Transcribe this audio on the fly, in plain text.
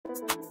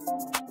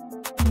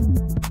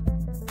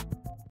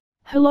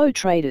Hello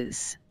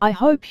traders, I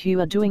hope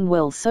you are doing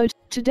well. So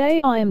today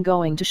I am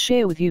going to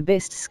share with you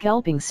best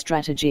scalping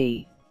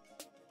strategy.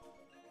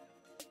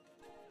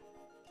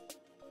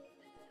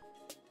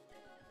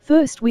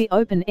 First we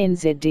open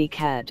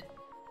NZD-CAD.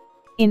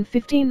 In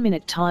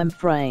 15-minute time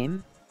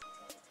frame.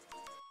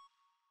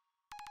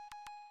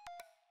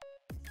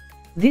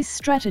 This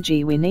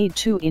strategy we need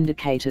two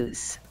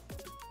indicators.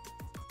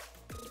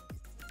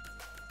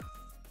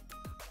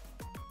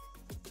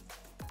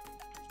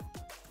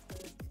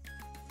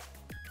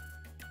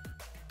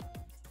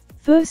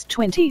 First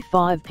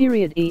 25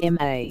 period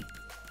EMA.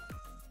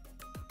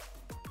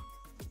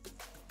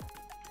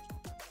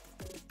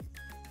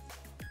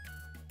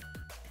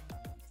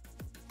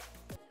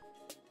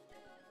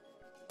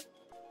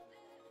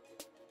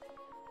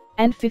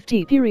 And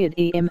 50 period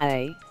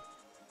EMA.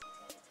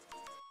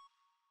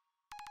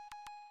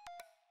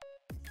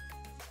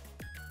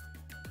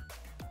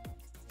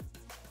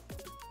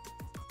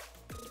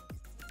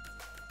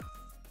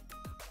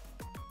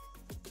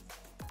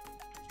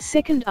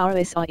 Second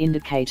RSI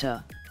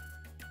indicator.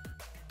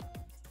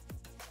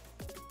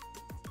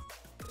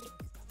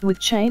 With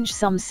change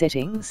some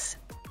settings.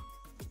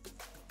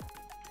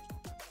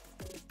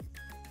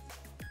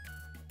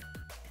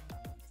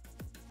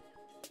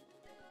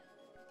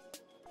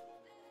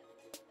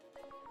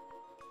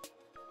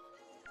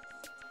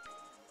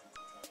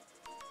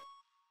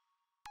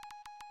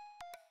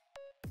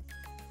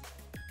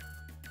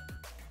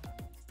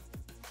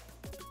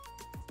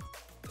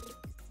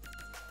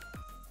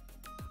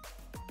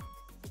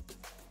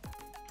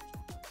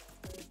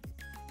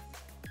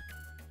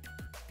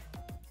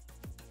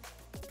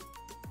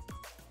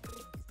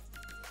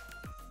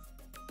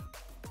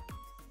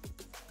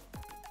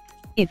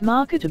 If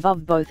market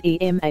above both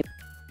EMA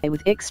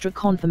with extra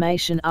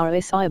confirmation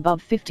RSI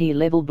above 50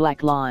 level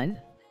black line,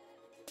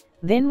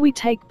 then we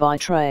take buy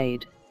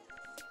trade.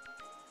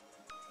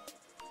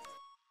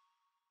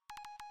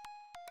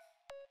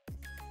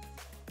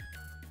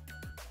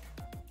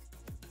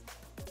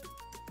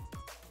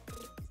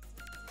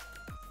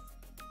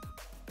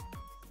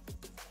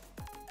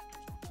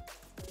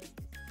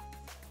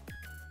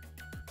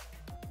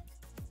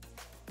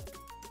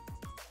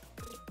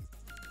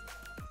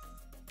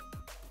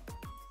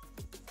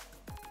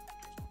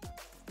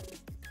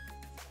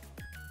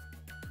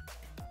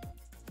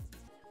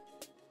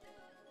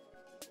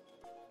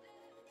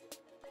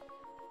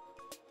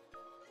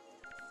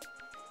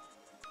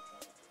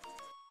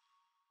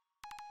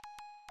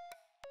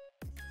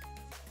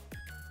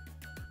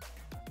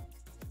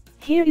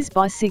 Here is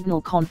buy signal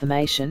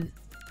confirmation.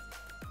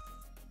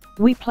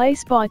 We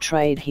place buy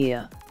trade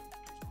here.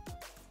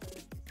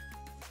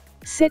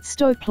 Set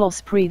stop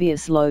loss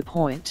previous low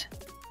point.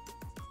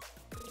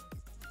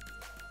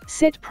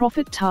 Set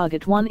profit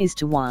target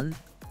 1:1.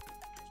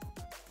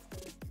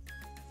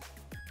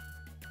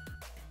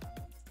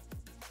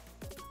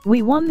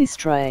 We won this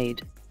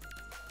trade.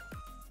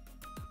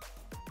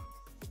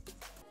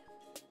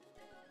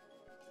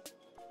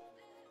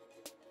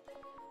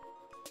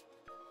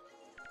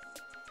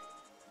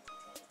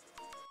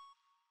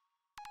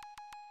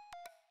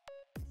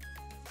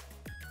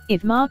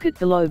 If market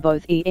below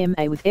both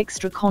EMA with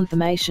extra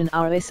confirmation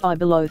RSI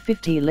below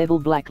 50 level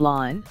black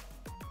line,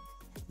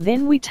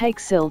 then we take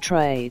sell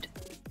trade.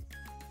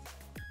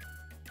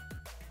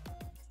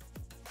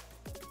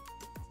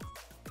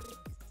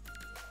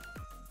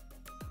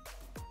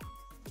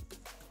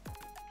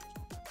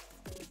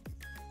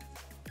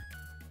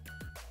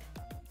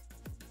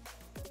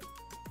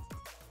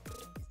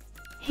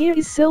 Here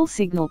is sell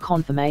signal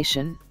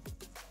confirmation.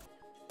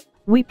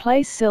 We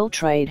place sell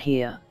trade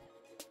here.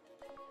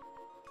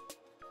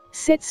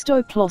 Set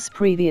stop loss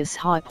previous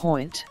high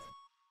point.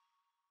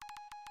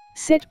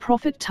 Set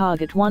profit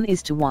target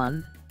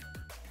 1:1.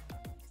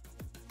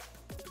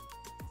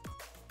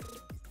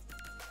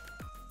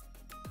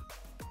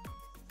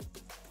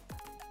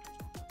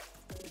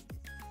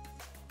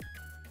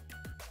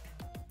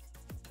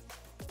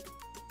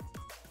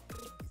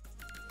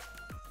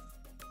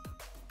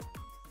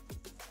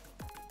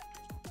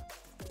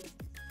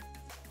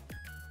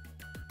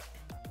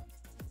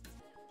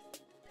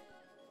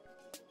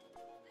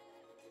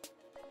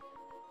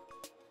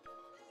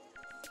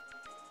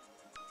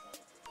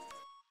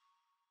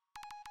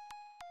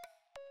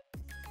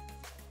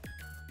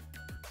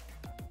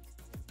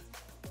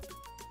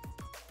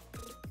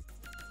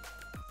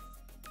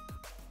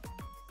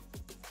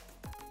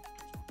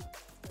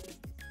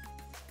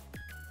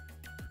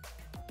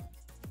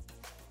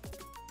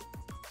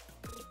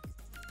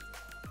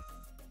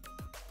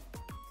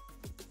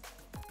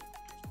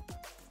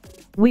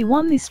 We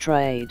won this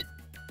trade.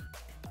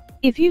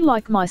 If you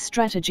like my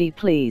strategy,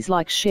 please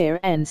like, share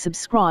and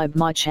subscribe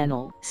my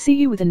channel. See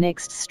you with the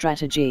next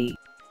strategy.